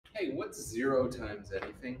Hey, what's 0 times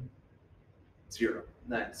anything? 0.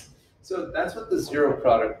 Nice. So that's what the zero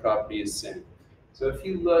product property is saying. So if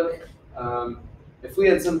you look, if we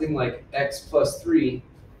had something like x plus 3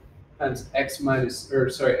 times x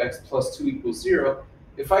plus 2 equals 0,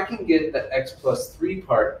 if I can get the x plus 3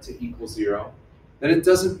 part to equal 0, then it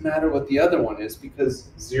doesn't matter what the other one is because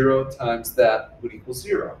 0 times that would equal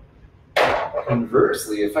 0.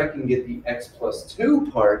 Conversely, if I can get the x plus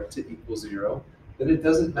 2 part to equal 0, then it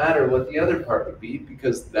doesn't matter what the other part would be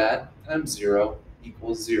because that times 0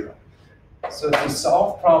 equals 0. So to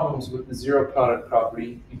solve problems with the zero product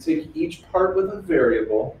property, you take each part with a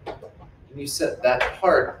variable and you set that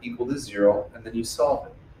part equal to 0 and then you solve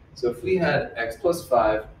it. So if we had x plus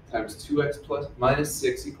 5 times 2x plus minus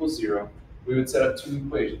 6 equals 0, we would set up two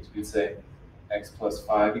equations. We'd say x plus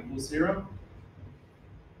 5 equals 0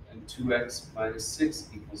 and 2x minus 6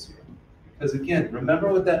 equals 0. Because again,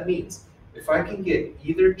 remember what that means. If I can get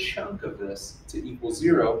either chunk of this to equal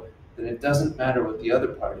 0, then it doesn't matter what the other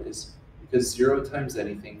part is, because 0 times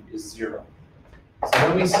anything is 0. So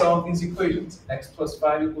when we solve these equations, x plus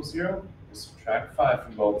 5 equals 0, we subtract 5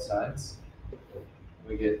 from both sides.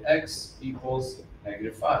 We get x equals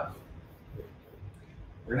negative 5.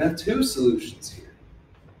 We're going to have two solutions here,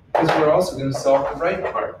 because we're also going to solve the right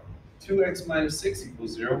part. 2x minus 6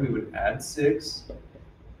 equals 0, we would add 6.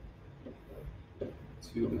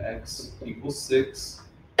 2x equals 6.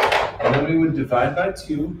 And then we would divide by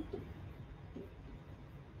 2.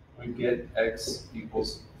 We get x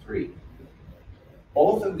equals 3.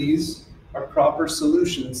 Both of these are proper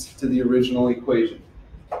solutions to the original equation.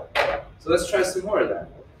 So let's try some more of that.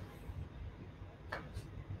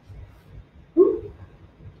 Woo.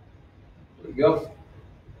 There we go.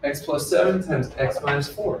 X plus 7 times x minus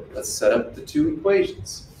 4. Let's set up the two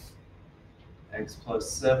equations. X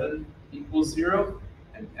plus 7 equals 0,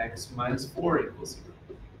 and x minus 4 equals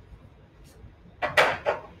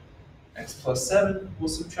 0. X plus 7 will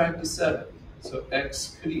subtract the 7, so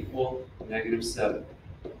x could equal negative 7.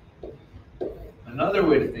 Another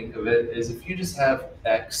way to think of it is if you just have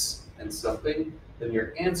x and something, then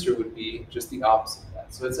your answer would be just the opposite of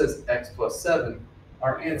that. So it says x plus 7,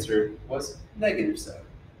 our answer was negative 7.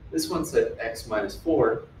 This one said x minus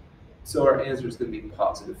 4, so our answer is going to be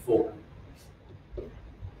positive 4.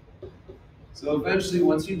 So eventually,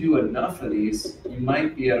 once you do enough of these, you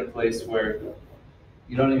might be at a place where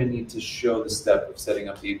you don't even need to show the step of setting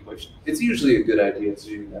up the equation. It's usually a good idea to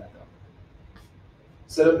do that, though.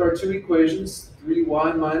 Set up our two equations.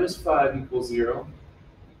 3y minus 5 equals 0,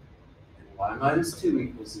 and y minus 2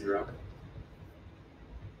 equals 0.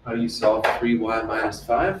 How do you solve 3y minus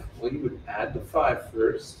 5? Well, you would add the 5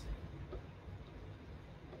 first.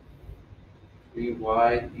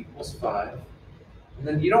 3y equals 5. And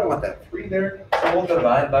then you don't want that 3 there, so we'll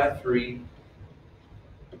divide by 3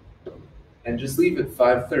 and just leave it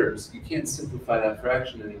 5/3. You can't simplify that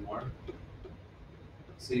fraction anymore.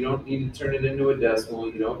 So you don't need to turn it into a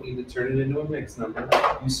decimal. You don't need to turn it into a mixed number.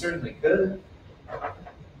 You certainly could.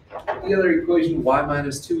 The other equation, y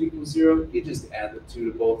minus 2 equals 0, you just add the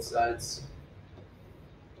 2 to both sides.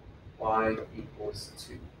 Y equals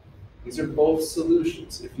 2. These are both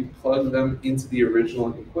solutions if you plug them into the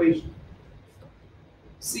original equation.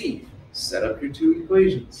 C, set up your two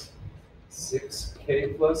equations.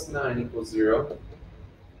 6k plus 9 equals 0.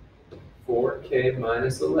 4k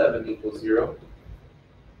minus 11 equals 0.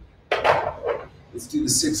 Let's do the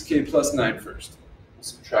 6k plus 9 first. We'll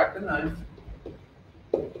subtract the 9.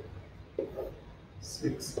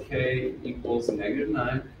 6k equals negative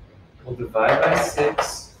 9. We'll divide by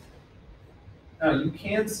 6. Now you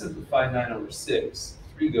can simplify 9 over 6.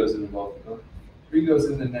 3 goes into both of them. 3 goes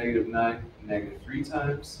into negative 9, negative 3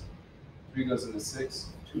 times. 3 goes into 6,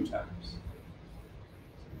 2 times.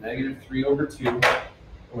 So negative 3 over 2,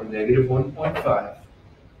 or negative 1.5.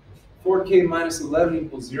 4k minus 11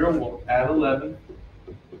 equals 0. We'll add 11.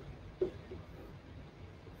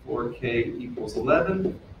 4k equals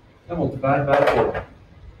 11. Then we'll divide by 4.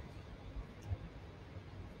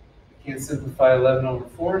 You can't simplify 11 over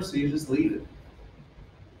 4, so you just leave it.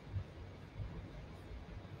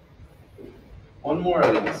 One more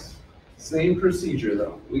of these. Same procedure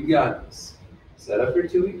though. We got this. Set up your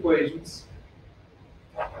two equations.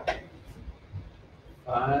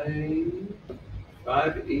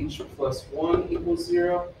 5h plus 1 equals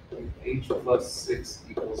 0, and h plus 6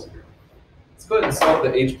 equals 0. Let's go ahead and solve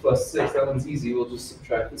the h plus 6. That one's easy. We'll just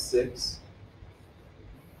subtract the 6.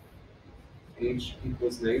 H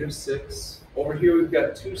equals negative 6. Over here we've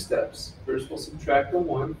got two steps. First we'll subtract the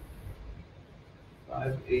 1.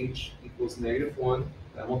 5h equals negative 1.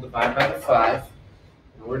 Then we'll divide by the 5.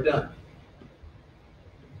 And we're done.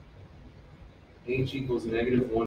 h equals negative 1